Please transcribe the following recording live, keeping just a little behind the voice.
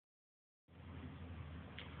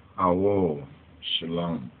Awo,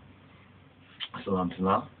 Shalom. Salam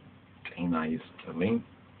Tana, Ina Yisraelim,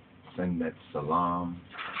 Send that salam,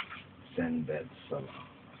 send that salam.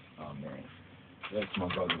 Amen. That's my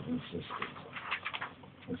brothers and sisters.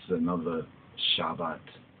 This is another Shabbat,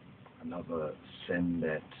 another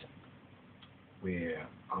Sendet, where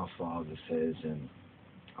our Father says, and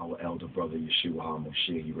our elder brother YHWH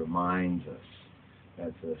Moshe, he reminds us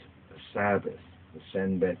that the Sabbath, the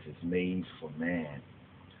Sendet, is made for man.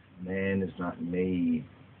 Man is not made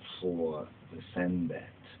for the Sendet.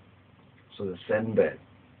 So the Sendet,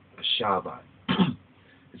 the Shabbat,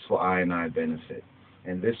 is for I and I benefit.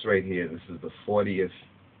 And this right here, this is the 40th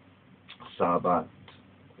Sabbath,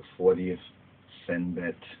 the 40th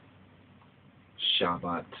Sendet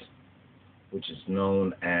Shabbat, which is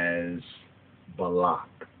known as Balak.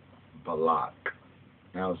 Balak.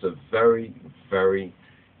 Now it's a very, very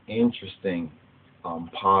interesting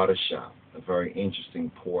parasha, a very interesting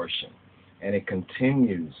portion. And it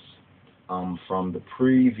continues from the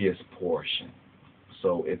previous portion.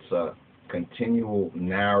 So it's a continual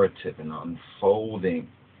narrative and unfolding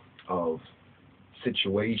of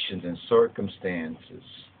situations and circumstances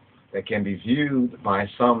that can be viewed by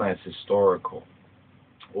some as historical,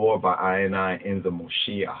 or by I and I in the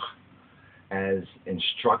Moshiach as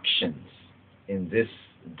instructions in this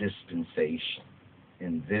dispensation,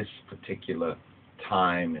 in this particular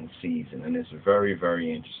time and season. And it's very,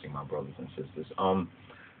 very interesting, my brothers and sisters.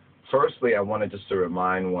 Firstly, I wanted just to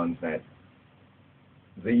remind one that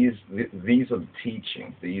these are the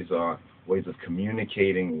teachings. These are ways of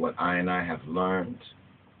communicating what I and I have learned,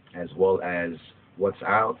 as well as what's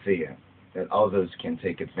out there that others can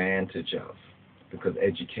take advantage of, because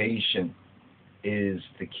education is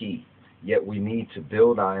the key. Yet we need to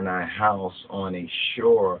build I and I house on a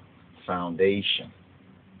sure foundation.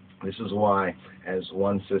 This is why, as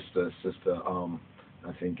one sister,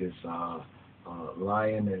 I think is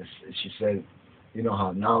Lioness, she said, you know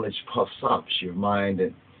how knowledge puffs up. She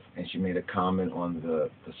reminded, and she made a comment on the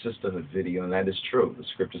sisterhood video, and that is true. The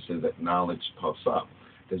scripture says that knowledge puffs up.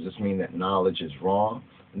 Does this mean that knowledge is wrong?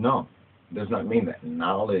 No. It does not mean that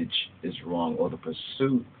knowledge is wrong or the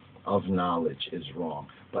pursuit of knowledge is wrong.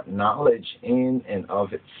 But knowledge in and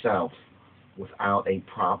of itself, without a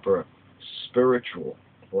proper spiritual,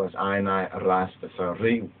 or as I and I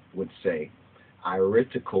Rastafari would say,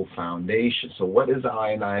 iridical foundation. So what is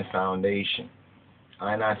I and I foundation?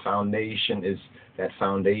 I and I foundation is that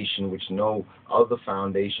foundation which no other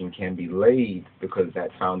foundation can be laid, because that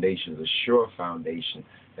foundation is a sure foundation.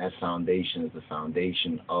 That foundation is the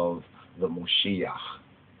foundation of the Moshiach,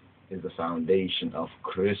 is the foundation of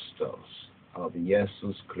Christos, of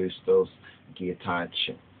Jesus Christos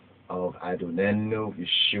Getachen, of Adonenu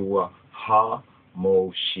Yeshua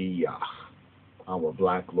HaMoshiach, our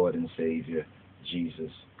black Lord and Savior,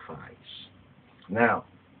 Jesus Christ. Now,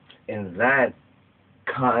 in that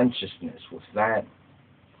consciousness, with that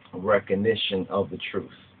recognition of the truth,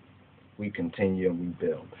 we continue and we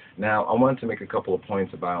build. Now, I want to make a couple of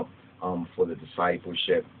points about for the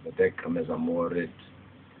discipleship,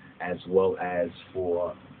 as well as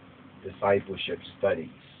for discipleship studies.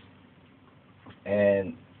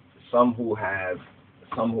 And some who have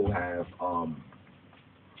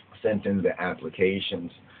sent in their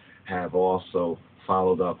applications have also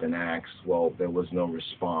followed up and asked, well, there was no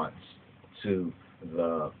response to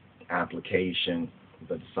the application,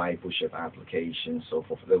 the discipleship application, so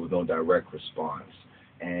forth. There was no direct response.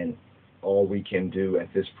 And all we can do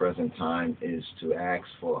at this present time is to ask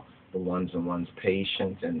for the one's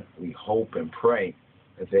patience, and we hope and pray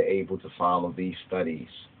that they're able to follow these studies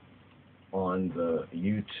on the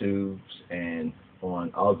YouTubes and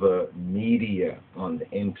on other media on the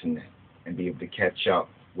internet, and be able to catch up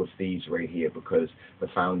with these right here, because the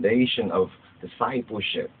foundation of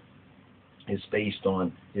discipleship is based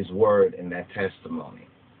on His Word and that testimony.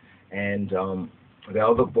 And the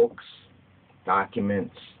other books,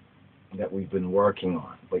 documents that we've been working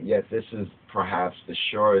on, but yet this is perhaps the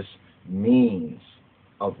surest means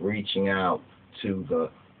of reaching out to the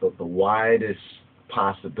widest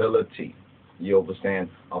possibility, you understand,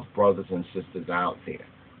 of brothers and sisters out there.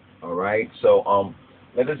 All right, so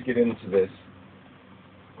let us get into this.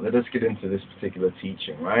 Let us get into this particular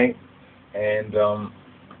teaching, right? And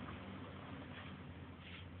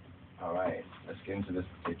all right, let's get into this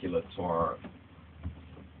particular Torah.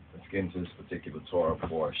 Let's get into this particular Torah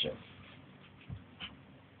portion.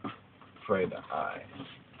 Pray the eye.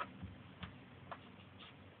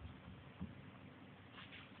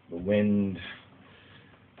 The wind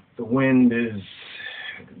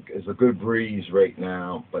is a good breeze right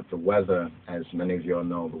now, but the weather, as many of y'all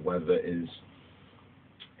know, the weather is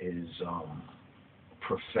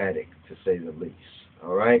prophetic, to say the least.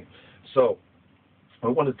 All right? So I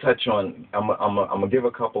want to touch on. I'm gonna give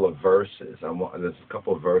a couple of verses. There's a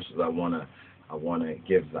couple of verses I wanna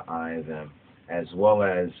give the eye them, as well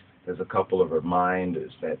as there's a couple of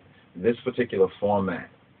reminders that this particular format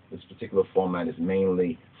is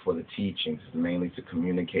mainly for the teachings, it's mainly to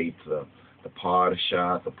communicate the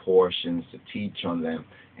parasha, the portions, to teach on them,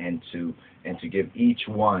 and to give each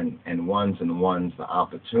one and ones the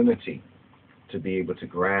opportunity to be able to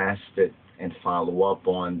grasp it and follow up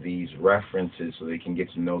on these references so they can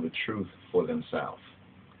get to know the truth for themselves.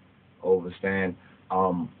 Understand?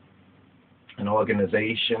 An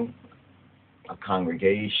organization, a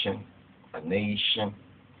congregation, a nation,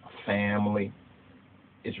 a family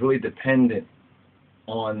is really dependent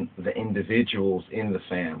on the individuals in the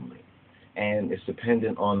family. And it's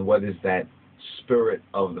dependent on what is that spirit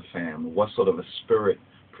of the family, what sort of a spirit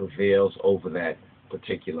prevails over that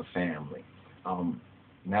particular family.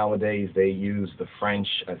 Nowadays they use the French,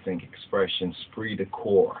 I think, expression esprit de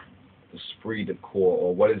corps, the esprit de corps,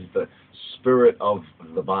 or what is the spirit of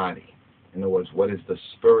the body. In other words, what is the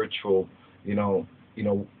spiritual,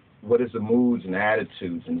 what is the moods and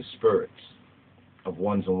attitudes and the spirits of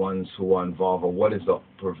ones and ones who are involved, or what is the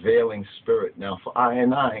prevailing spirit. Now for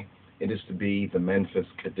I, it is to be the Memphis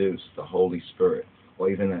Kadus, the Holy Spirit,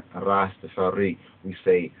 or even the Rastafari, we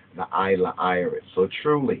say the Isla Iris. So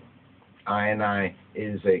truly, I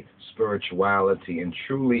is a spirituality and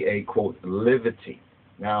truly a, quote, livity.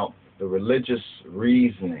 Now, the religious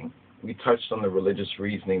reasoning, we touched on the religious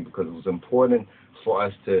reasoning because it was important for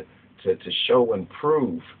us to show and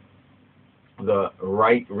prove the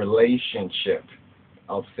right relationship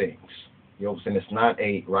of things. You know what I'm saying? It's not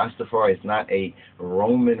a Rastafari, it's not a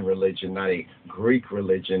Roman religion, not a Greek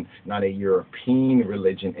religion, not a European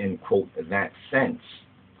religion in, quote, that sense.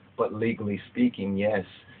 But legally speaking, yes,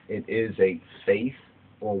 it is a faith,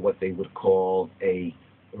 or what they would call a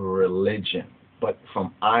religion. But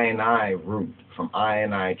from I root, from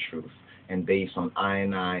I truth, and based on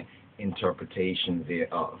I interpretation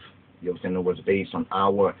thereof. You know what I'm saying? In other words, based on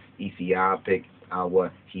our Ethiopic,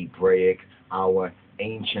 our Hebraic, our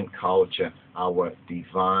ancient culture, our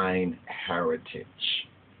divine heritage.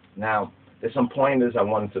 Now, there's some pointers I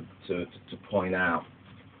wanted to point out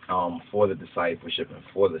for the discipleship and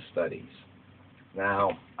for the studies.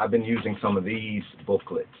 Now, I've been using some of these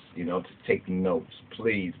booklets, to take notes.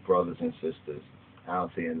 Please, brothers and sisters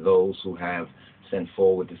out there, and those who have sent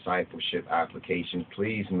forward discipleship applications,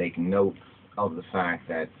 please make note of the fact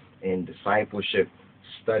that in discipleship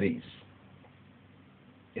studies,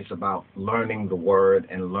 it's about learning the word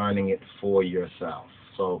and learning it for yourself.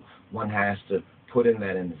 So one has to put in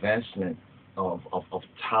that investment of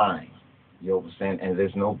time. You know what I'm saying? And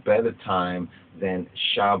there's no better time than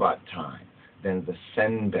Shabbat time, than the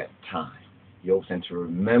Senbet time. You know what I'm saying? To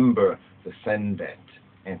remember the Senbet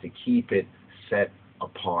and to keep it set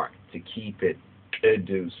apart, to keep it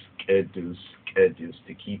kedus,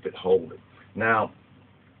 to keep it holy. Now,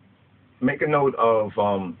 make a note of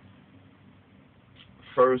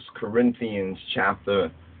 1 Corinthians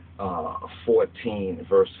chapter 14,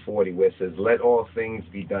 verse 40, where it says, "Let all things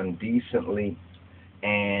be done decently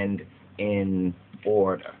and in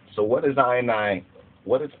order." So what is I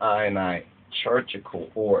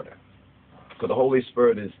churchical order? Because the Holy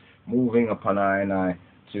Spirit is moving upon I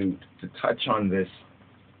to touch on this,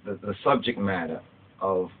 the subject matter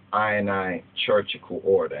of I churchical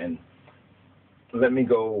order. And let me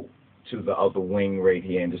go to the other wing right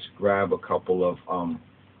here and just grab a couple of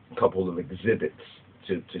exhibits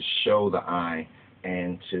to show the eye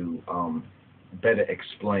and to better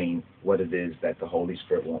explain what it is that the Holy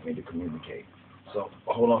Spirit wants me to communicate. So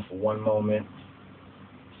hold on for one moment.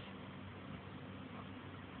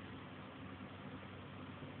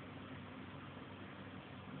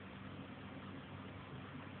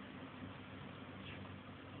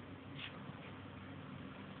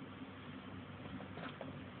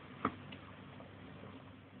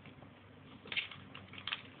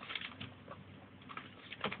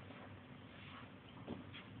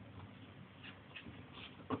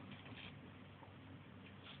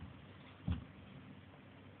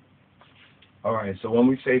 All right, so when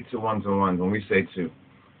we say to ones and ones, when we say to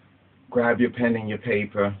grab your pen and your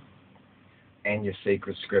paper and your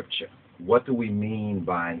sacred scripture, what do we mean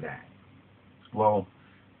by that? Well,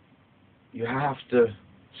 you have to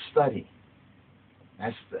study.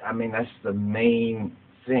 That's the main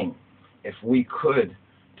thing. If we could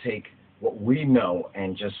take what we know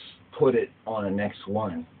and just put it on the next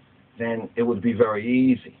one, then it would be very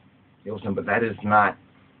easy. You know, but that is not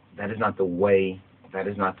the way. That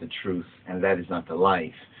is not the truth, and that is not the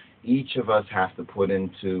life. Each of us has to put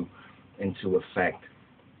into into effect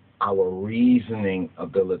our reasoning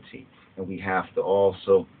ability. And we have to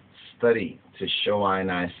also study to show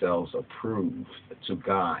ourselves approved to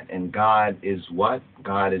God. And God is what?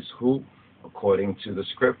 God is who? According to the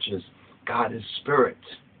scriptures, God is spirit.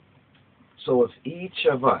 So if each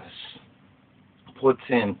of us puts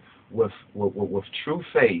in with true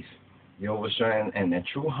faith, you know, and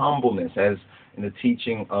true humbleness, as in the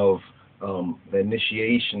teaching of the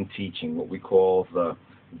initiation teaching, what we call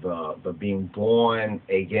the being born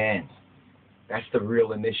again. That's the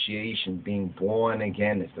real initiation, being born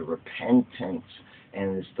again. It's the repentance,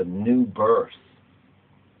 and it's the new birth,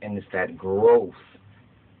 and it's that growth,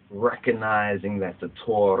 recognizing that the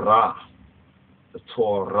Torah,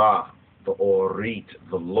 the Orit,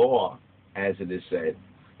 the law, as it is said,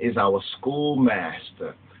 is our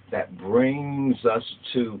schoolmaster that brings us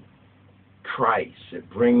to Christ. It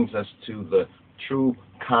brings us to the true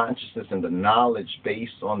consciousness and the knowledge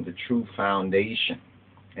based on the true foundation.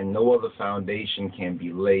 And no other foundation can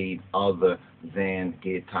be laid other than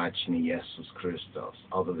Getachni Jesus Christos,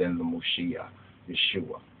 other than the Moshiach,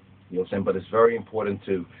 Yeshua. You know what I'm saying? But it's very important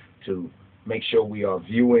to make sure we are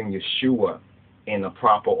viewing Yeshua in a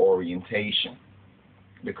proper orientation,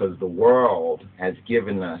 because the world has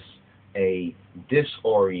given us a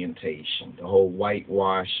disorientation, the whole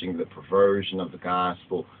whitewashing, the perversion of the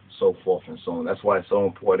gospel, so forth and so on. That's why it's so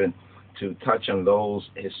important to touch on those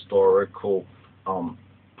historical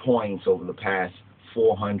points over the past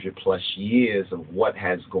 400 plus years of what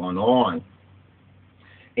has gone on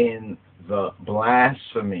in the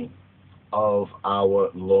blasphemy of our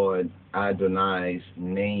Lord Adonai's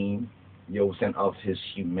name, of his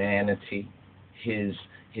humanity, his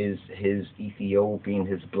Ethiopian,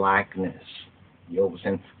 his blackness,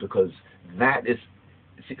 because that is,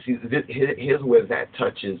 here's where that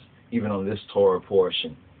touches even on this Torah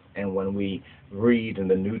portion. And when we read in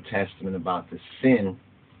the New Testament about the sin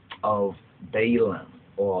of Balaam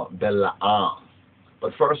or Balaam.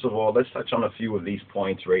 But first of all, let's touch on a few of these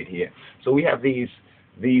points right here. So we have these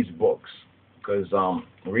books, because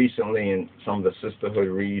recently in some of the sisterhood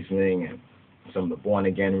reasoning and some of the born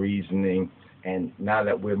again reasoning, and now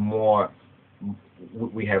that we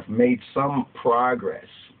have made some progress,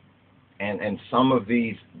 and some of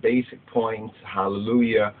these basic points,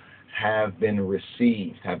 hallelujah, have been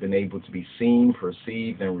received, have been able to be seen,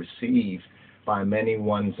 perceived, and received by many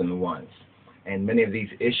ones and ones. And many of these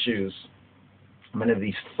issues, many of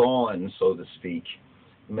these thorns, so to speak,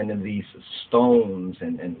 many of these stones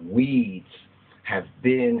and weeds have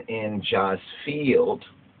been in JAH's field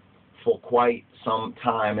for quite some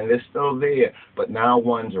time, and they're still there, but now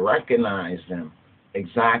ones recognize them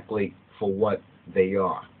exactly for what they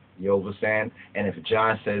are. You understand? And if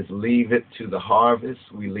JAH says leave it to the harvest,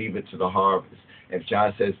 we leave it to the harvest. If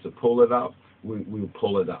JAH says to pull it up, we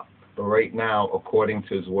pull it up. But right now, according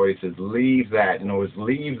to his word, he says leave that. In other words,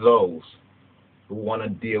 leave those who want to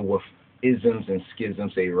deal with isms and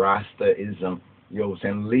schisms, a Rasta-ism,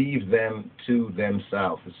 and leave them to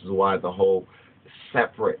themselves. This is why the whole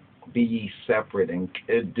separate, be ye separate, and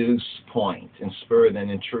Kedus point, in spirit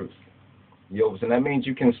and in truth. And that means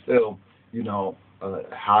you can still,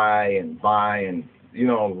 high and by and,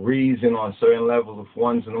 reason on certain levels of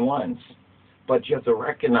ones and ones. But you have to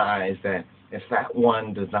recognize that if that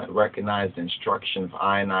one does not recognize the instruction of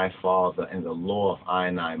I and I Father and the law of I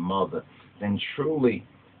and I Mother, then truly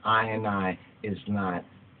I and I is not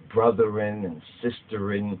brotherin and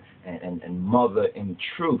sisterin and mother in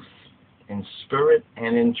truth, in spirit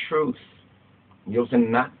and in truth.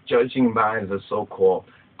 Not judging by the so-called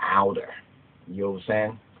outer,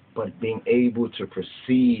 but being able to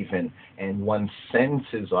perceive, and one's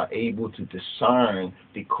senses are able to discern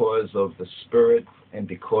because of the spirit and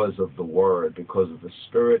because of the word, because of the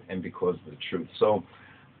spirit and because of the truth. So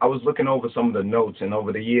I was looking over some of the notes, and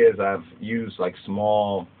over the years I've used like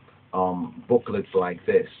small booklets like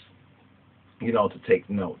this, to take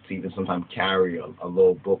notes, even sometimes carry a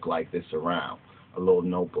little book like this around, a little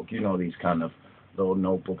notebook. These kind of little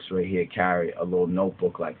notebooks right here, carry a little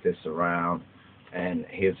notebook like this around. And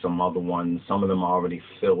here's some other ones. Some of them are already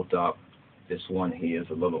filled up. This one here is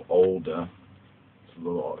a little older. It's a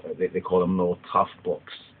little, they call them little tough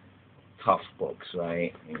books. Tough books,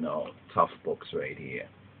 right? Tough books right here.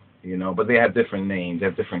 But they have different names. They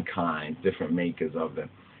have different kinds, different makers of them.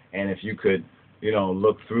 And if you could,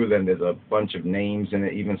 look through them, there's a bunch of names in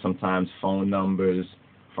it, even sometimes phone numbers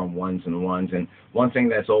from ones and ones. And one thing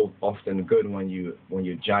that's often good when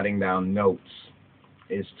you're jotting down notes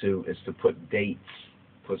is to put dates,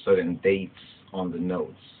 put certain dates on the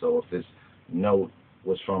notes. So if this note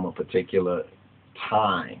was from a particular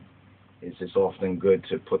time, it's often good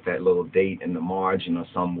to put that little date in the margin or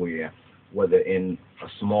somewhere whether in a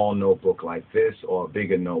small notebook like this or a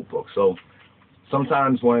bigger notebook. So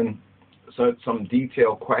sometimes when some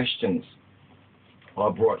detailed questions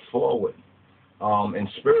are brought forward, in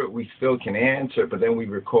spirit we still can answer, but then we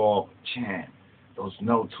recall, those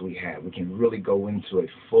notes we had, we can really go into a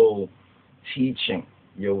full teaching,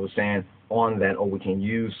 you know what I'm saying, on that, or we can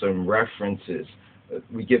use some references.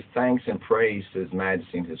 We give thanks and praise to His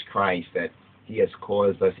Majesty and His Christ that He has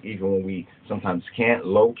caused us, even when we sometimes can't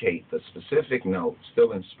locate the specific note,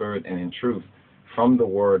 still in spirit and in truth, from the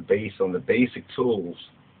Word, based on the basic tools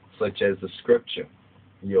such as the Scripture,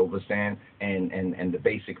 you understand, and the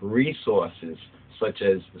basic resources such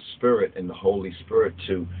as the Spirit and the Holy Spirit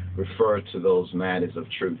to refer to those matters of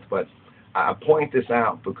truth. But I point this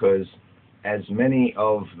out because as many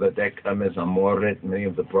of the Dekames Amoret, many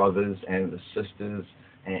of the brothers and the sisters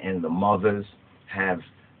and the mothers have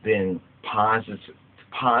been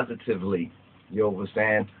positively, you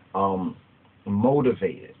understand,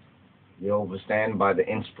 motivated, you understand, by the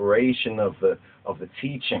inspiration of the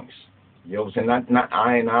teachings. You understand, not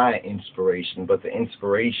I inspiration, but the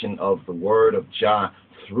inspiration of the word of JAH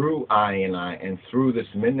through I and through this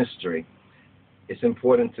ministry. It's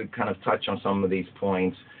important to kind of touch on some of these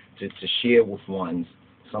points, to share with ones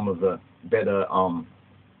some of the better,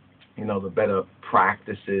 the better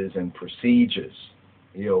practices and procedures,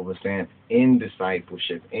 you understand, in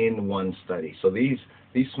discipleship, in one study. So these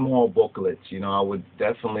small booklets, I would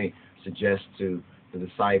definitely suggest to the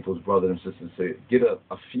disciples, brothers and sisters, to get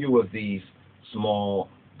a few of these small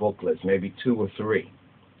booklets, maybe 2 or 3,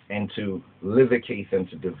 and to livicate them,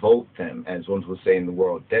 to devote them, as one would say in the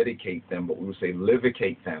world, dedicate them, but we would say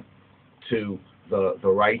livicate them to the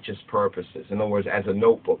righteous purposes. In other words, as a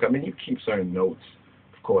notebook. I mean, you keep certain notes,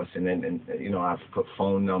 of course, and I've put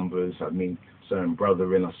phone numbers, certain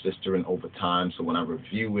brother in or sister in over time, so when I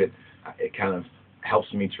review it, it kind of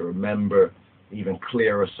helps me to remember even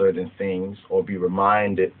clearer certain things, or be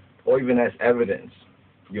reminded, or even as evidence.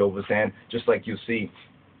 You understand? Just like you see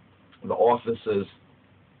the officers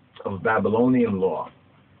of Babylonian law,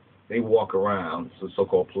 they walk around,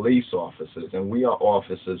 so-called police officers, and we are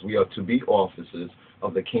officers, we are to be officers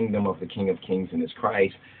of the kingdom of the King of Kings and His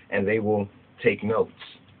Christ, and they will take notes.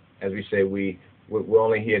 As we say, we're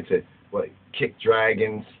only here to kick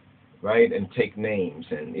dragons, right, and take names,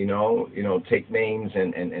 and take names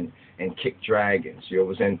and kick dragons.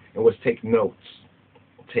 And was take notes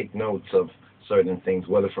of certain things,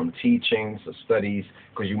 whether from teachings or studies,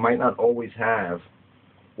 because you might not always have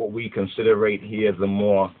what we consider right here the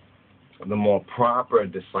more proper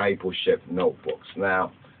discipleship notebooks.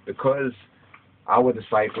 Now, because our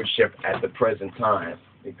discipleship at the present time,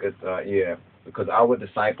 because our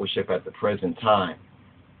discipleship at the present time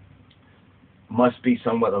must be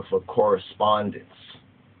somewhat of a correspondence,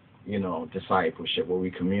 discipleship, where we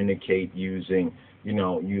communicate using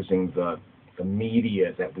the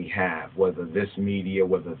media that we have, whether this media,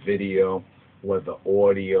 whether video, whether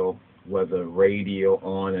audio, whether radio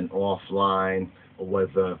on and offline, or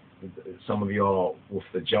whether some of y'all with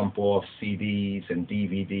the jump-off CDs and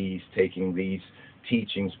DVDs, taking these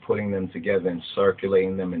teachings, putting them together and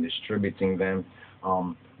circulating them and distributing them,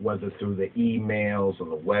 whether through the emails or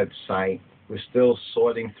the website. We're still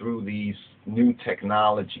sorting through these new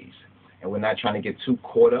technologies, and we're not trying to get too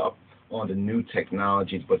caught up on the new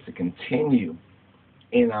technologies, but to continue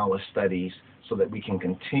in our studies so that we can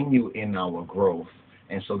continue in our growth,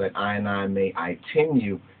 and so that I may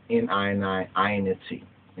continue in I-unity,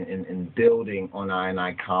 in building on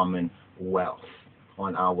I common wealth,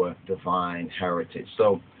 on our divine heritage.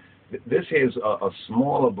 So this is a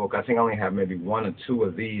smaller book. I think I only have maybe 1 or 2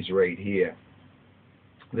 of these right here.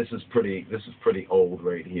 This is pretty old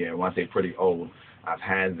right here. When I say pretty old, I've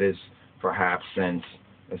had this perhaps since,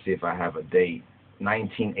 let's see if I have a date,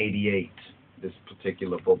 1988, this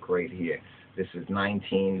particular book right here. This is the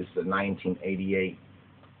 1988,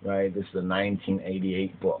 right? This is the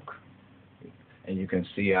 1988 book. And you can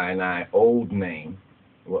see I old name,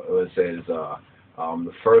 it says the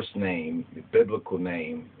first name, the biblical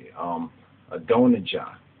name,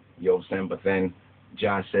 Adonijah, you understand? But then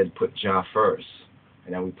Jah said put Jah first.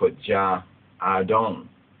 And then we put Jah Adon.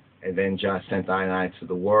 And then Jah sent I to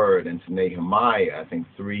the Word and to Nehemiah, I think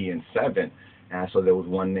 3 and 7. And so there was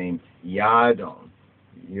one named Yadon,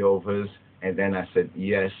 Yovas. And then I said,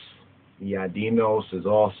 yes, Yadinos is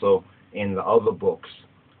also in the other books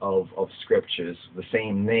of scriptures, the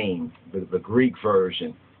same name. The Greek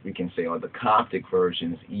version, we can say, or the Coptic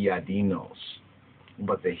version is Iadinos.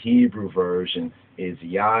 But the Hebrew version is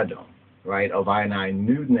Yadon, right, of I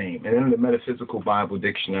new name. And in the Metaphysical Bible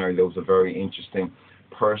Dictionary, there was a very interesting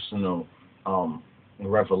personal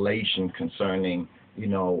revelation concerning,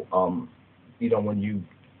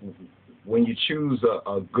 when you choose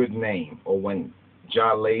a good name, or when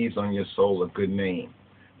Jah lays on your soul a good name,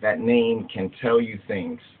 that name can tell you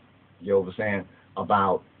things, you know what I'm saying,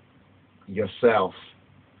 about yourself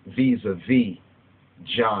vis-a-vis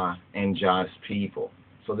Jah and Jah's people.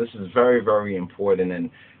 So this is very, very important, and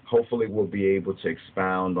hopefully we'll be able to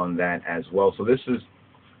expound on that as well. So this is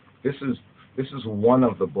one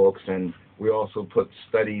of the books, and we also put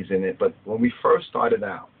studies in it. But when we first started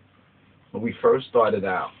out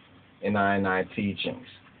in I teachings,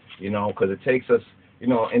 because it takes us,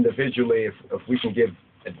 individually, if we can give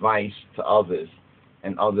advice to others,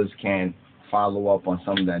 and others can follow up on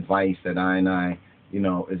some of the advice that I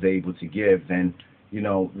is able to give, then,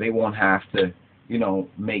 they won't have to,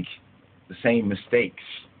 make the same mistakes,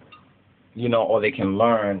 or they can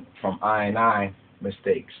learn from I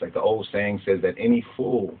mistakes. Like the old saying says that any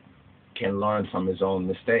fool can learn from his own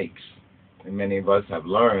mistakes. And many of us have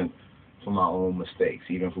learned from our own mistakes,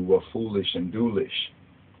 even if we were foolish and doolish.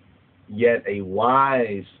 Yet a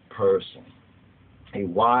wise person, a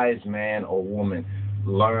wise man or woman,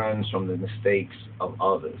 learns from the mistakes of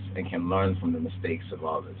others and can learn from the mistakes of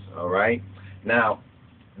others. All right? Now,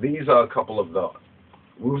 these are a couple of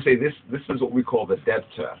we will say this is what we call the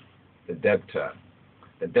debtor. The debtor.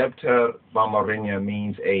 The debtor Bamarinya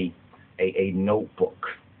means a notebook.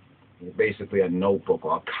 Basically a notebook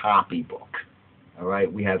or a copybook. All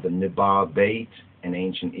right? We have the Nibar Bait. In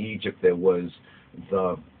ancient Egypt, there was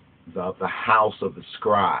the house of the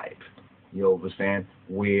scribe. You understand?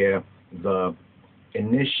 Where the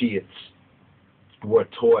initiates were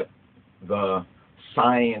taught the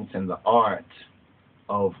science and the art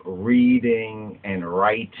of reading and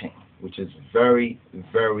writing, which is very,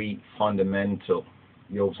 very fundamental,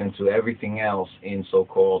 to everything else in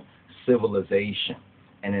so-called civilization.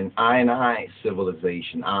 And in I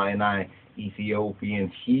civilization, I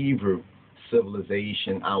Ethiopian Hebrew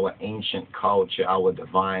civilization, our ancient culture, our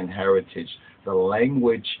divine heritage, the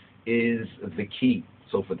language is the key.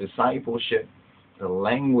 So for discipleship, the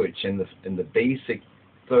language in the basic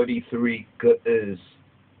 33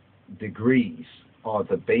 degrees are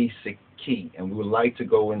the basic key. And we would like to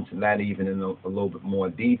go into that even in a little bit more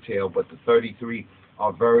detail, but the 33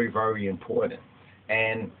 are very, very important.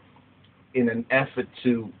 And in an effort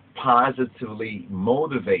to positively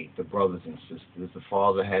motivate the brothers and sisters, the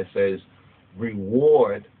Father has says,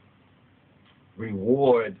 reward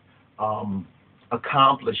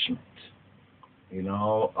accomplishment,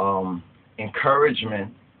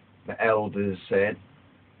 encouragement, the elders said,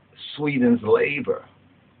 sweetens labor.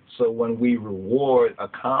 So when we reward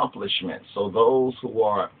accomplishment, so those who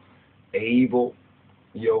are able,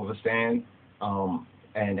 you understand,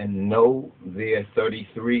 and know their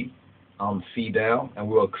 33 fidel, and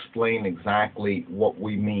we'll explain exactly what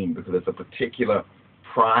we mean, because it's a particular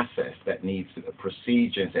process that needs a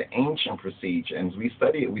procedure. It's an ancient procedure, and as we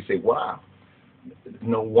study it, we say, wow,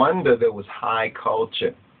 no wonder there was high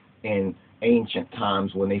culture in ancient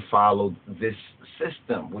times when they followed this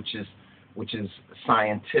system, which is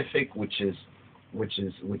scientific, which is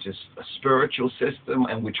a spiritual system,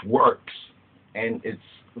 and which works. And it's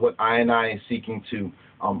what I is seeking to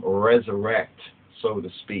resurrect, so to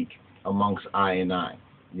speak, amongst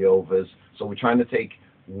Yehovah's. So we're trying to take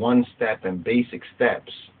one step and basic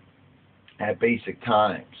steps at basic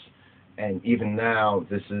times. And even now,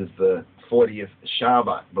 this is the 40th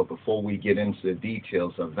Shabbat. But before we get into the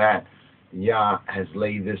details of that, Yah has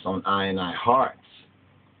laid this on I hearts,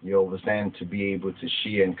 you understand, to be able to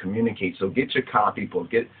share and communicate. So get your copy book.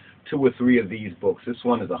 Get 2 or 3 of these books. This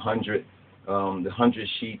one is 100. The 100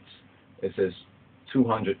 sheets. It says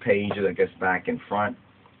 200 pages, I guess, back and front.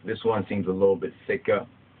 This one seems a little bit thicker.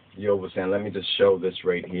 You understand? Let me just show this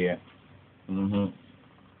right here.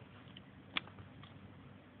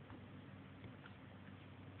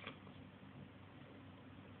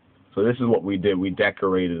 So this is what we did. We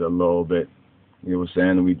decorated a little bit. You were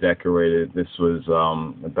saying we decorated. This was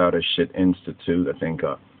about a Shit Institute, I think,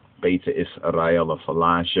 a Beta Israel, a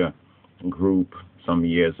Falasha group some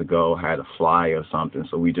years ago had a flyer or something.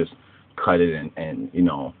 So we just cut it and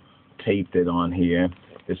taped it on here.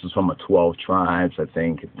 This is from a 12 Tribes, I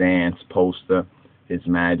think, dance poster, His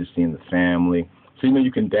Majesty and the Family. So,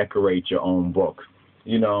 you can decorate your own book,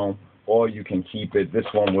 or you can keep it. This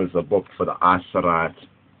one was a book for the Asarat.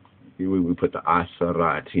 We put the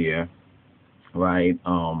Asarat here, right?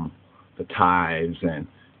 The tithes and,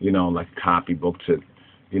 like a copybook to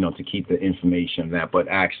keep the information of that. But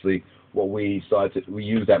actually, what we started we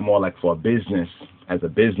use that more like for a business, as a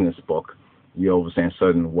business book. You understand,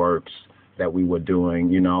 certain works that we were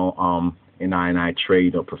doing, in I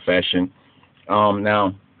trade or profession.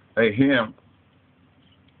 Now, right here,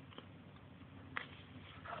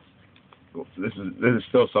 this is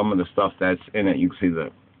still some of the stuff that's in it. You can see the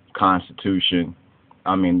Constitution.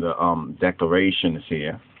 I mean the Declaration is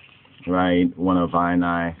here, right? One of I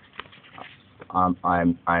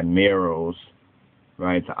mirrors,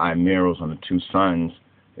 right? The I mirrors on the two suns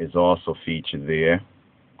is also featured there,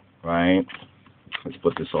 right? Let's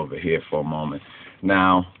put this over here for a moment.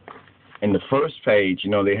 Now, in the first page, you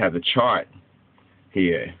know, they have the chart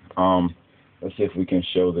here. Let's see if we can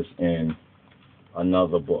show this in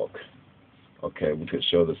another book. Okay, we could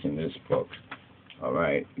show this in this book. All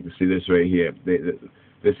right, you can see this right here.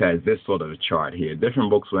 This has this sort of a chart here.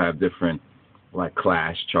 Different books will have different, like,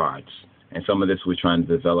 class charts. And some of this we're trying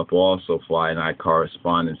to develop also for I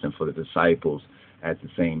correspondence and for the disciples at the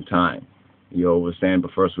same time. You understand?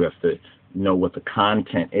 But first we have to know what the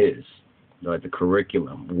content is, like the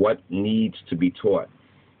curriculum, what needs to be taught.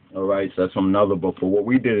 All right, so that's from another book. But what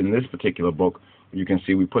we did in this particular book, you can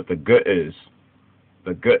see we put the good is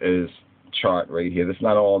chart right here. That's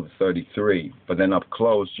not all the 33, but then up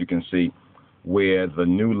close you can see where the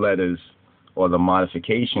new letters or the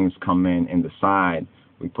modifications come in the side.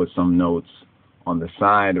 We put some notes on the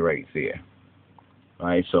side right there.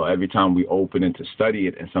 Right, so every time we open it to study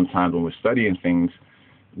it, and sometimes when we're studying things,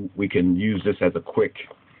 we can use this as a quick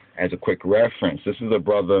reference. This is a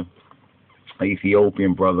brother, an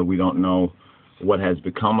Ethiopian brother. We don't know what has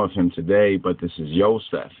become of him today, but this is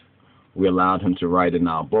Joseph. We allowed him to write in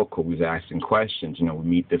our book, who was asking questions. You know, we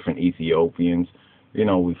meet different Ethiopians. You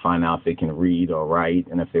know, we find out if they can read or write,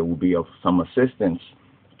 and if there will be of some assistance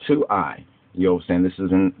to I. You know what I'm saying? This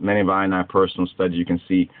is in many of I personal studies. You can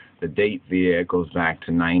see the date there goes back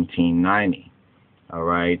to 1990. All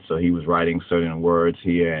right, so he was writing certain words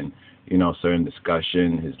here, and you know, certain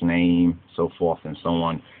discussion, his name, so forth and so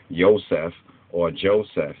on. Joseph or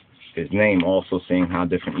Joseph, his name. Also seeing how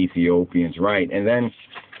different Ethiopians write, and then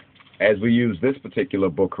as we use this particular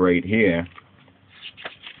book right here,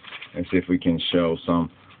 let's see if we can show some.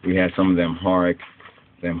 We had some of the Amharic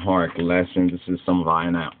lessons. This is some of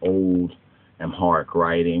our old Amharic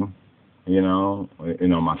writing. You know,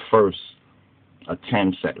 my first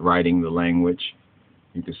attempts at writing the language.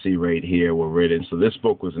 You can see right here were written. So this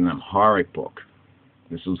book was an Amharic book.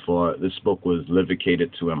 This book was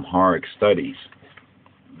livicated to Amharic studies.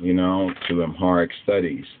 You know, to Amharic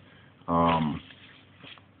studies.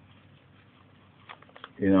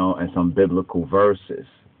 You know, and some biblical verses,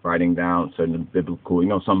 writing down certain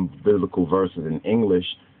biblical, some biblical verses in English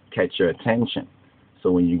catch your attention.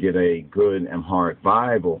 So when you get a good Amharic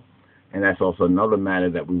Bible, and that's also another matter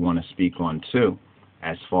that we want to speak on too,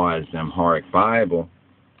 as far as the Amharic Bible.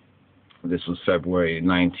 This was February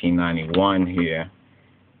 1991 here,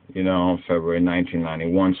 February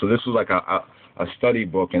 1991. So this was like a study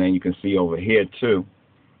book, and then you can see over here too,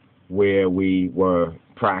 where we were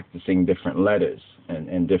practicing different letters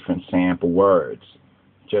and different sample words,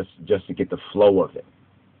 just to get the flow of it.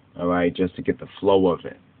 All right, just to get the flow of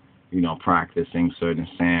it. Practicing certain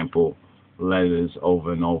sample letters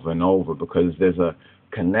over and over and over, because there's a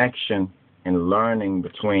connection in learning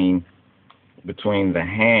between the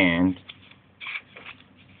hand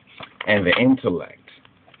and the intellect.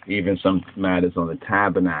 Even some matters on the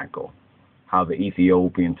tabernacle, how the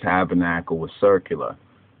Ethiopian tabernacle was circular.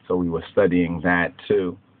 So we were studying that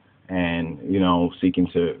too, and seeking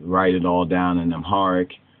to write it all down in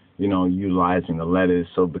Amharic, utilizing the letters,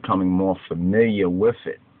 so becoming more familiar with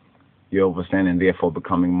it. You understand, and therefore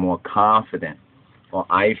becoming more confident, or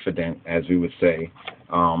ifident, as we would say,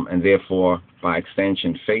 and therefore by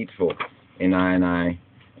extension faithful in I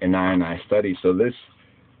study. So this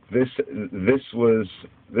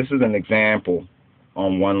is an example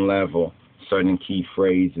on one level, certain key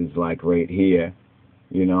phrases like right here,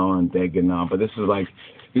 and Deganah. But this is like,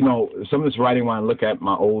 some of this writing, when I look at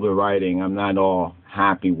my older writing, I'm not all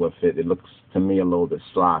happy with it. It looks to me a little bit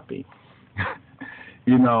sloppy,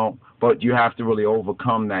 But you have to really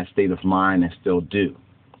overcome that state of mind and still do,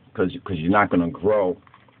 because you're not going to grow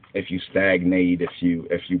if you stagnate, if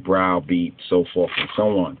you browbeat, so forth and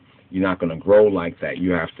so on. You're not going to grow like that. You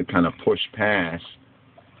have to kind of push past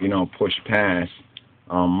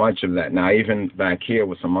much of that. Now, even back here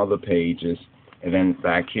with some other pages, and then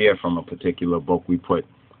back here from a particular book, we put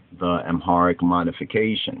the Amharic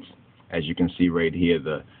modifications. As you can see right here,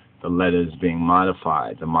 the letters being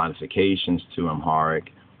modified, the modifications to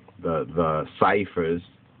Amharic, the ciphers,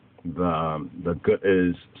 the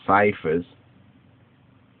good ciphers,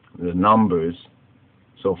 the numbers,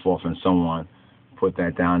 so forth and so on. Put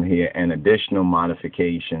that down here, and additional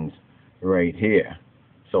modifications right here.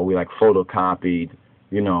 So we photocopied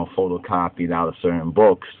out of certain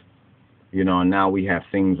books, and now we have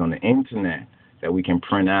things on the internet that we can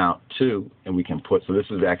print out too, and we can put. So this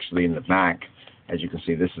is actually in the back. As you can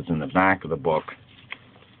see, this is in the back of the book.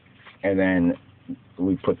 And then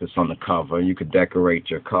we put this on the cover. You could decorate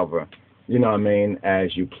your cover, you know what I mean,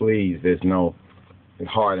 as you please. There's no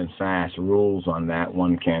hard and fast rules on that.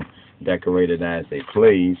 One can decorate it as they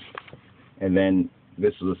please. And then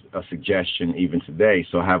this is a suggestion even today.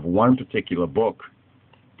 So have one particular book,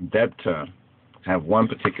 debtor, have one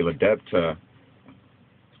particular debtor.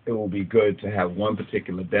 It will be good to have one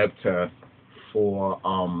particular debtor for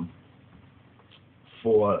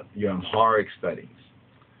your Amharic studies,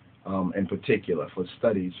 in particular, for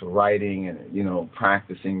studies, for writing, and, you know,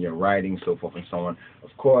 practicing your writing, so forth and so on. Of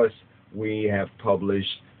course, we have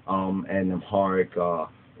published an Amharic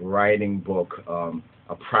writing book,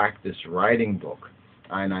 a practice writing book.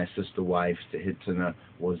 I and I sister wives to Hitana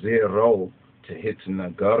Waziro to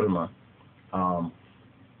Hitana Gurma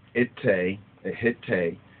Hitte.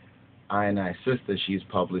 I and I sister, she's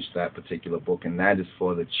published that particular book, and that is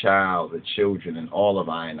for the child, the children, and all of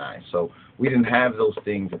I and I. So we didn't have those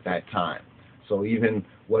things at that time. So even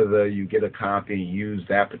whether you get a copy and use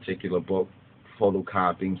that particular book,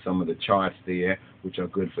 photocopying some of the charts there, which are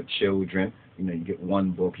good for children. You know, you get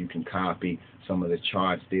one book, you can copy some of the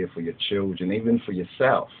charts there for your children, even for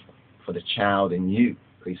yourself, for the child in you.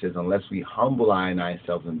 He says, unless we humble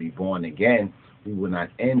ourselves and be born again, we will not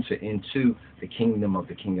enter into the kingdom of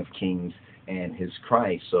the King of Kings and his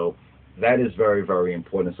Christ. So that is very, very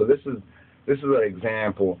important. So this is an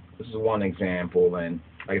example. This is one example, and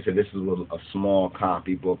like I said, this is a small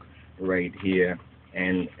copy book right here.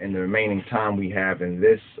 And in the remaining time we have in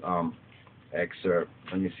this excerpt,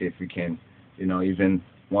 let me see if we can, you know, even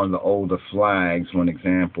one of the older flags, one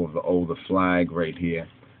example of the older flag right here.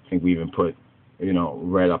 I think we even put, you know,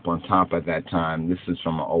 red up on top at that time. This is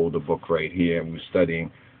from an older book right here. We were studying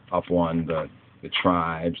up on the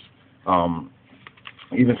tribes.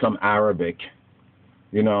 Even some Arabic,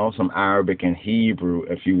 you know, some Arabic and Hebrew.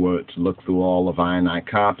 If you were to look through all of I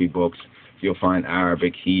copybooks, you'll find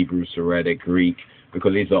Arabic, Hebrew, Syriac, Greek,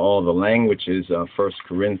 because these are all the languages. 1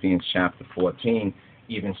 Corinthians chapter 14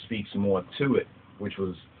 even speaks more to it, which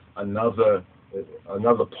was another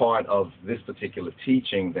part of this particular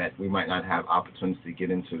teaching that we might not have opportunity to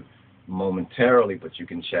get into momentarily, but you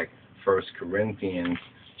can check 1 Corinthians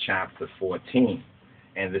chapter 14.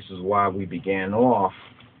 And this is why we began off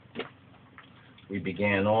with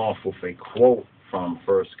a quote from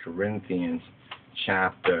 1 Corinthians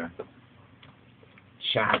chapter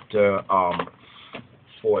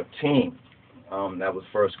 14. That was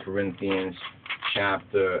 1 Corinthians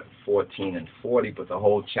chapter 14 and 40, but the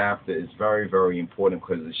whole chapter is very, very important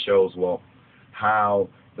because it shows, well, how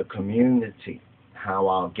the community, how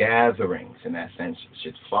our gatherings, in that sense,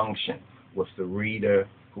 should function with the reader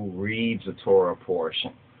who reads the Torah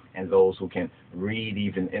portion and those who can read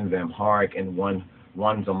even in the Amharic, and one's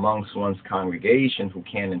amongst one's congregation who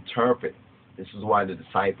can interpret. This is why the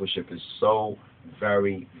discipleship is so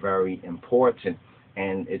very, very important,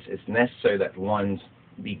 and it's necessary that one's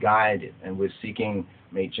be guided, and we're seeking,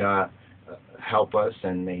 may JAH help us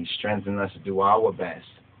and may strengthen us to do our best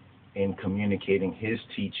in communicating his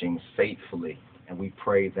teachings faithfully. And we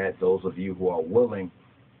pray that those of you who are willing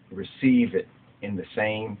receive it in the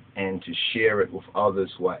same, and to share it with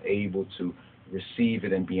others who are able to receive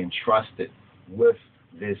it and be entrusted with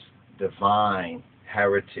this divine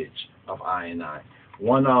heritage of I and I.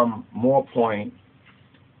 One more point.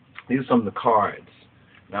 These are some of the cards.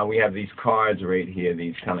 Now we have these cards right here,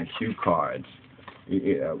 these kind of cue cards.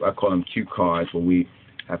 I call them cue cards, where we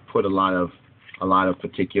have put a lot of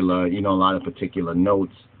particular, you know, a lot of particular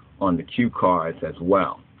notes on the cue cards as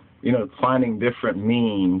well. You know, finding different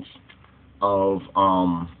means of,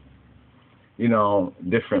 you know,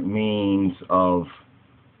 different means of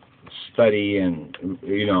study and,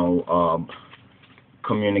 you know,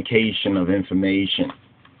 communication of information.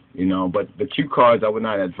 You know, but the cue cards I would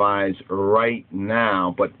not advise right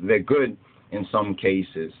now, but they're good in some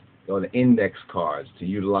cases. Or the index cards, to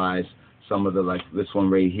utilize some of the, like this one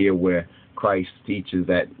right here, where Christ teaches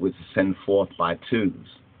that with send forth by twos,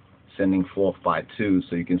 sending forth by twos.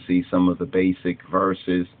 So you can see some of the basic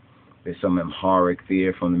verses. There's some Amharic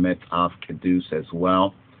there from the Met Av Kedus as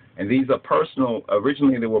well. And these are personal.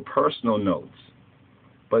 Originally they were personal notes,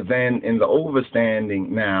 but then in the overstanding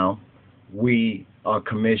now, we are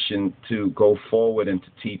commissioned to go forward and to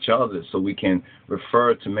teach others, so we can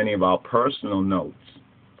refer to many of our personal notes.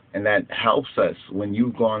 And that helps us when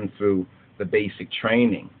you've gone through the basic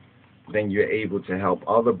training. Then you're able to help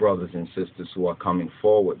other brothers and sisters who are coming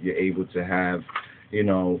forward. You're able to have, you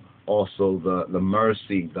know, also the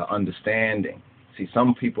mercy, the understanding. See,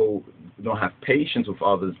 some people don't have patience with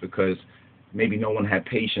others because maybe no one had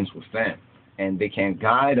patience with them, and they can't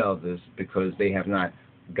guide others because they have not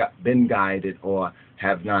been guided, or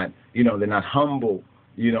have not, they're not humble,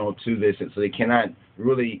 to this, and so they cannot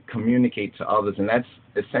really communicate to others, and that's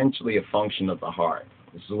essentially a function of the heart.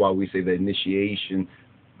 This is why we say the initiation,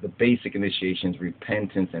 the basic initiation is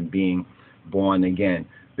repentance and being born again.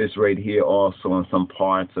 This right here also in some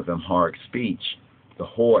parts of Amharic speech, the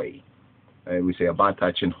hoy. We say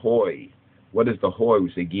abatachin hoy. What is the hoy?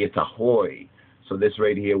 We say gieta hoy. So this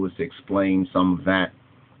right here was to explain some of that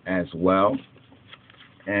as well.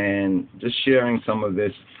 And just sharing some of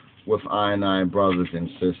this with I brothers and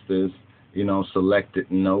sisters,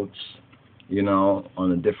 selected notes, on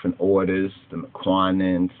the different orders, the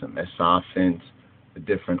Mequanins, the Mesafins, the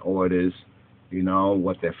different orders,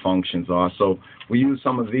 what their functions are. So we use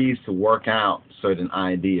some of these to work out certain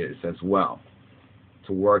ideas as well.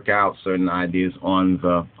 To work out certain ideas on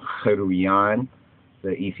the Chiruyan,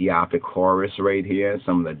 the Ethiopic Horus right here,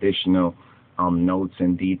 some of the additional notes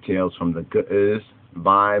and details from the Ge'ez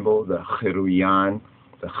Bible, the Chiruyan,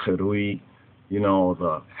 the Chirui,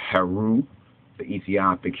 the Heru, the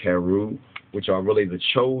Ethiopic Heru, which are really the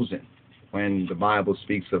chosen. When the Bible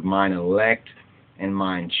speaks of mine elect and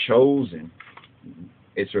mine chosen,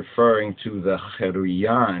 it's referring to the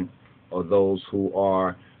Cheruyan, or those who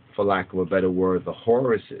are, for lack of a better word, the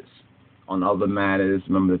Horuses. On other matters,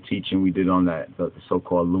 remember the teaching we did on that, the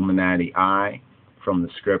so-called Illuminati eye from the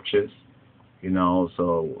scriptures,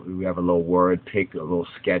 so we have a little word pick, a little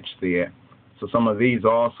sketch there. So some of these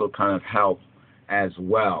also kind of help as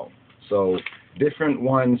well. So different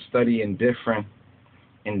ones study in different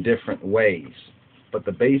ways. But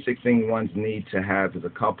the basic thing ones need to have is a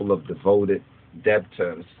couple of devoted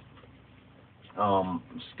debtors,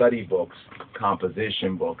 study books,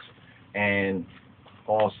 composition books, and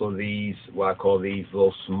also these, what I call these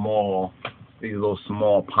little small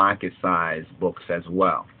pocket-sized books as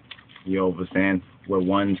well. You understand? Where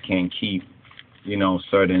ones can keep,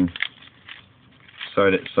 certain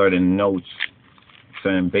notes,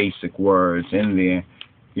 certain basic words in there,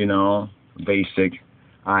 basic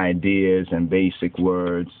ideas and basic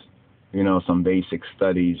words, some basic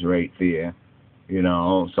studies right there,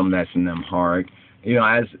 some that's in Amharic.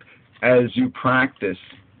 As you practice,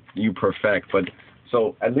 you perfect. But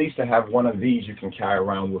so at least to have one of these you can carry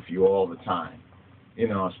around with you all the time,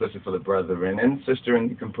 especially for the brethren and sister, and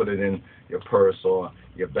you can put it in your purse or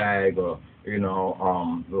your bag, or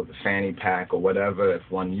the fanny pack or whatever. If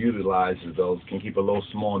one utilizes those, can keep a little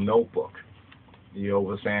small notebook. You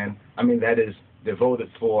understand? I mean, that is devoted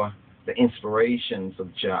for the inspirations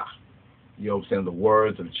of JAH. You understand? The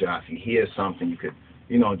words of JAH. If you hear something, you could,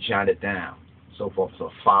 jot it down, so forth. So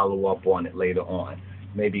follow up on it later on.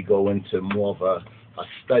 Maybe go into more of a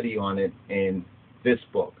study on it in this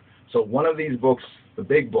book. So one of these books, the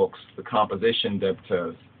big books, the composition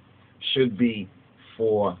debtors, should be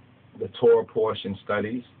for the Torah portion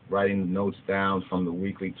studies, writing the notes down from the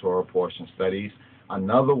weekly Torah portion studies.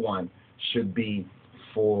 Another one should be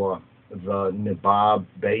for the Nibab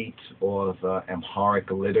Bait, or the Amharic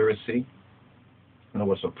literacy. In other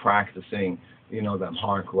words, for practicing, the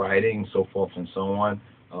Amharic writing, so forth and so on.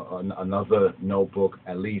 Another notebook,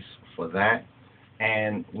 at least for that.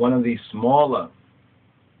 And one of these smaller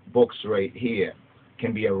books right here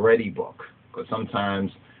can be a ready book, because sometimes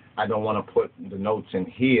I don't want to put the notes in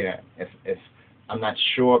here if I'm not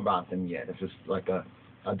sure about them yet. If it's like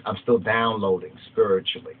I'm still downloading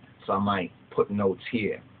spiritually, so I might put notes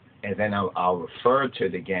here, and then I'll refer to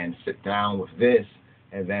it again, sit down with this,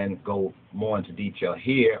 and then go more into detail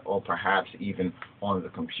here, or perhaps even on the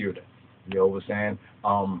computer. You understand?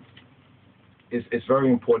 It's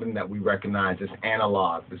very important that we recognize this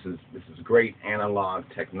analog. This is great analog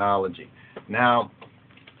technology. Now,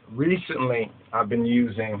 recently I've been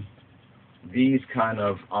using these kind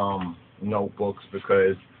of notebooks,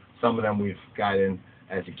 because some of them we've gotten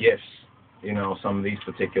as gifts, some of these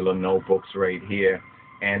particular notebooks right here,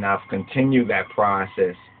 and I've continued that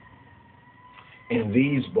process in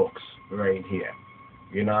these books right here.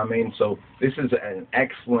 You know what I mean? So this is an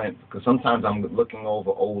excellent, because sometimes I'm looking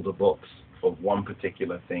over older books for one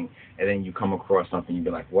particular thing, and then you come across something, you be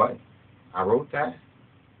like, what? I wrote that?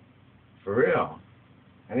 For real?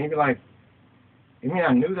 And then you be like, you mean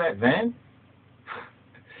I knew that then?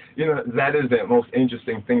 That is the most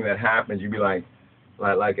interesting thing that happens. You be like,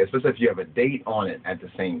 especially if you have a date on it at the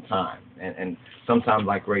same time. And sometimes,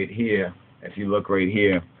 like right here, if you look right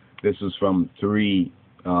here, this is from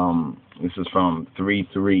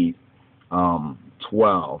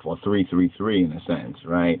 3/3/12, or 3/3/3 in a sense,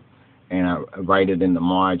 right? And I write it in the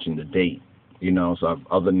margin, the date, so if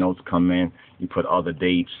other notes come in, you put other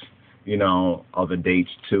dates, other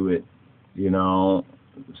dates to it,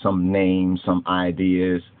 some names, some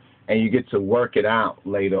ideas, and you get to work it out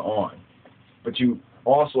later on. But you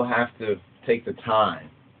also have to take the time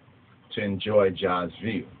to enjoy JAH's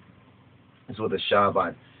view. That's what the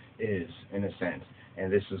Shabbat is, in a sense.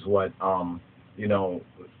 And this is what,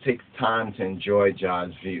 take time to enjoy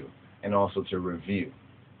JAH's view and also to review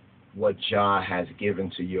what JAH has given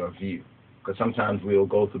to your view. Because sometimes we'll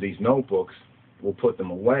go through these notebooks, we'll put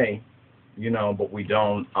them away, but we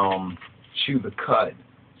don't chew the cud,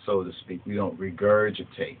 so to speak. We don't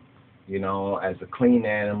regurgitate. As the clean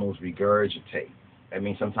animals regurgitate. I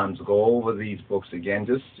mean, sometimes go over these books again.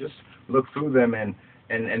 Just look through them, and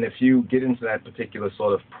if you get into that particular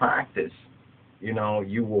sort of practice,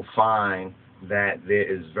 you will find that there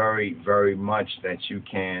is very, very much that you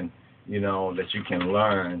can,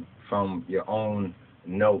 learn from your own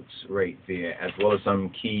notes right there, as well as some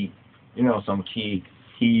key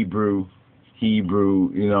Hebrew,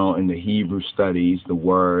 in the Hebrew studies, the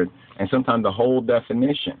word, and sometimes the whole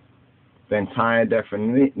definition. The entire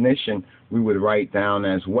definition we would write down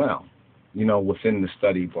as well, within the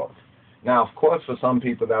study book. Now, of course, for some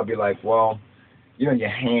people, they'll be like, well, your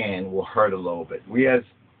hand will hurt a little bit. We, as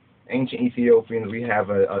ancient Ethiopians, we have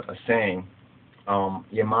a saying,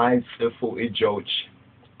 Yemai Sifu Ijoch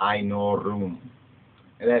Ainorum.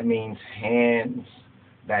 And that means hands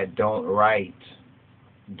that don't write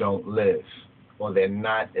don't live, or they're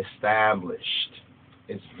not established.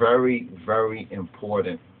 It's very, very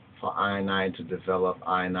important for I and I to develop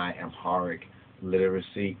I and I Amharic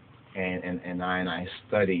literacy and I and I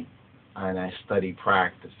study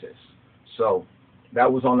practices. So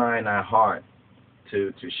that was on I and I heart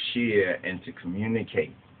to share and to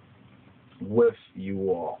communicate with you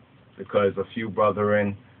all, because a few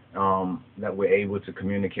brethren that were able to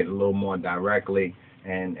communicate a little more directly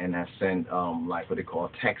and have sent like what they call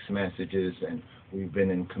text messages, and we've been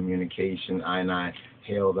in communication. I and I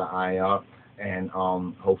hail the eye up, and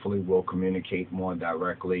hopefully we'll communicate more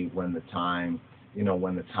directly when the time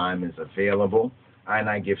is available. I and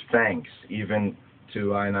I give thanks even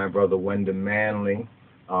to I and I brother Wyndham Manley,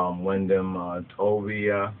 Wyndham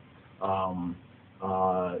Tovia.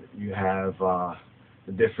 You have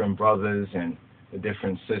the different brothers and the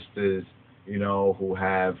different sisters, who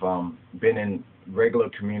have been in regular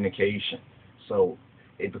communication. So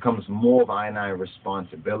it becomes more of I and I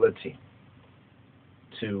responsibility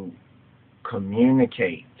to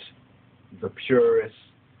communicate the purest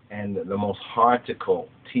and the most heartical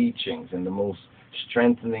teachings and the most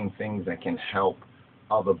strengthening things that can help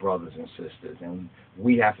other brothers and sisters. And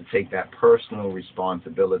we have to take that personal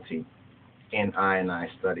responsibility in I and I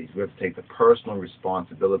studies. We have to take the personal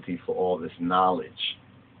responsibility for all this knowledge,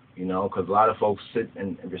 because a lot of folks sit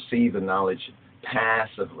and receive the knowledge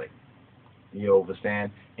passively, you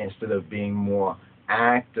understand, instead of being more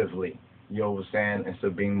actively, instead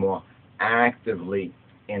of being more actively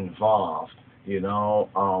involved,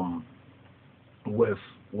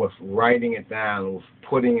 with writing it down, with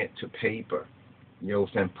putting it to paper,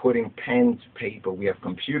 putting pen to paper. We have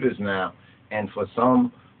computers now, and for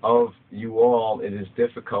some of you all, it is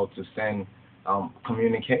difficult to send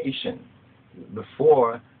communication.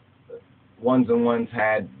 Before, ones and ones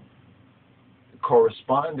had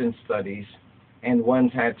correspondence studies, and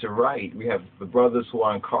ones had to write. We have the brothers who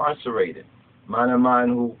are incarcerated. Mine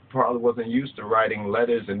who probably wasn't used to writing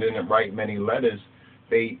letters and didn't write many letters,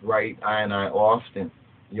 they write I and I often,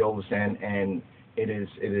 and it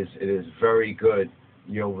is very good,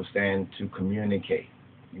 to communicate.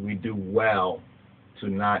 We do well to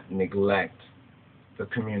not neglect the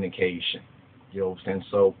communication,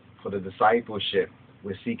 So for the discipleship,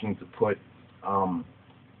 we're seeking to put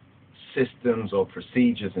systems or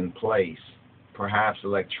procedures in place, perhaps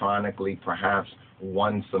electronically, perhaps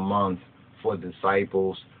once a month, for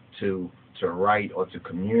disciples to write or to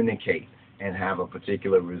communicate, and have a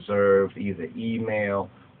particular reserved either email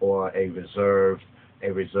or a reserved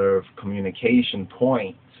communication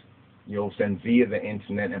point, send via the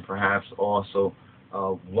internet, and perhaps also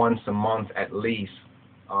once a month at least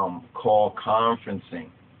call conferencing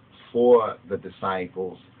for the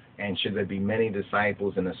disciples. And should there be many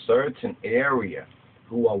disciples in a certain area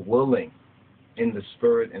who are willing in the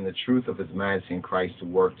spirit and the truth of His Majesty in Christ to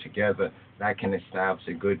work together, that can establish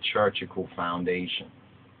a good churchical foundation.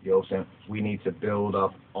 We need to build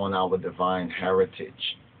up on our divine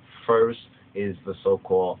heritage. First is the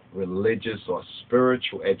so-called religious or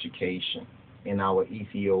spiritual education in our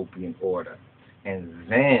Ethiopian order. And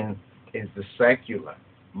then is the secular.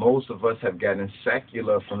 Most of us have gotten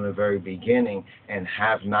secular from the very beginning and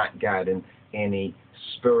have not gotten any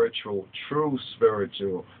spiritual, true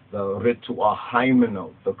spiritual, the ritual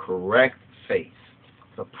hymenal, the correct faith,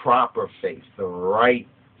 the proper faith, the right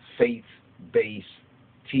faith-based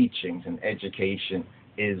teachings and education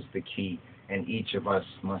is the key, and each of us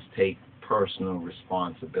must take personal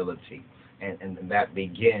responsibility. And that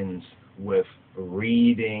begins with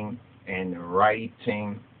reading and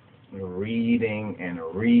writing, reading and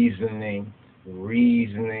reasoning,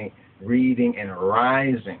 reading and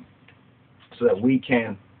rising, so that we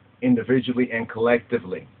can individually and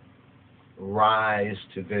collectively rise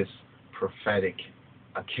to this prophetic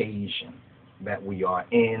occasion that we are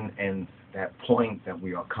in and that point that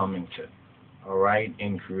we are coming to, all right,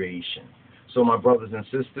 in creation. So my brothers and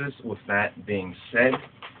sisters, with that being said,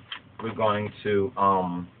 we're going to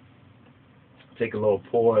take a little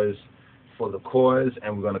pause for the cause,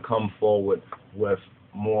 and we're going to come forward with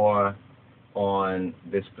more on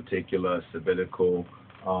this particular sabbatical,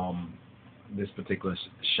 this particular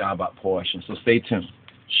Shabbat portion. So stay tuned.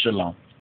 Shalom.